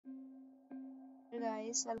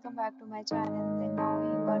guys, welcome back to my channel. And now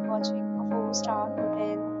you are watching a 4-star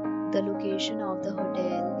hotel. The location of the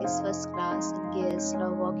hotel is first class and guests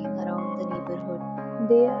love walking around the neighborhood.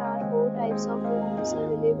 There are 4 types of rooms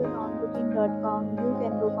available on booking.com. You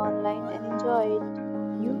can book online and enjoy it.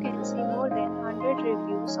 You can see more than 100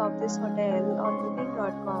 reviews of this hotel on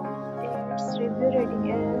booking.com. Its review rating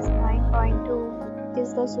is 9.2.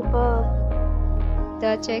 Is the superb.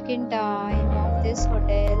 The check-in time of this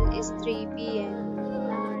hotel is 3 p.m.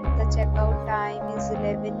 and the checkout time is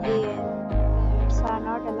 11 a.m. Pets are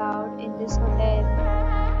not allowed in this hotel.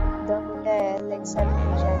 The hotel accepts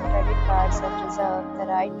major credit cards and reserves the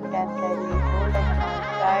right to temporarily hold an amount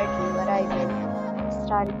prior to arrival. Guests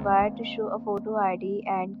are required to show a photo ID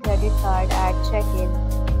and credit card at check-in.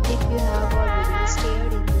 If you have already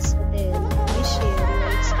stayed in this hotel, please share your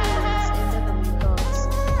experience in the comment box.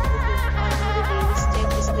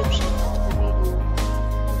 Description of the video.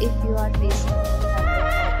 If you are facing any kind of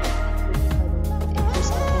problem in booking a room in this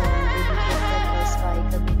hotel, then you can tell us by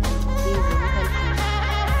commenting. We will help you.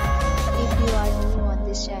 If you are new on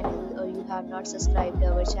this channel or you have not subscribed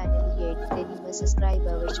our channel yet, then you must subscribe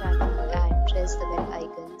our channel and press the bell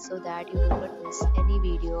icon so that you will not miss any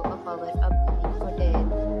video of our upcoming hotel.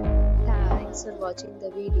 Thanks for watching the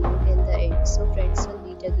video till the end. So friends, will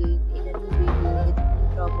meet again in a new video with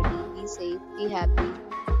new property. Be safe, be happy.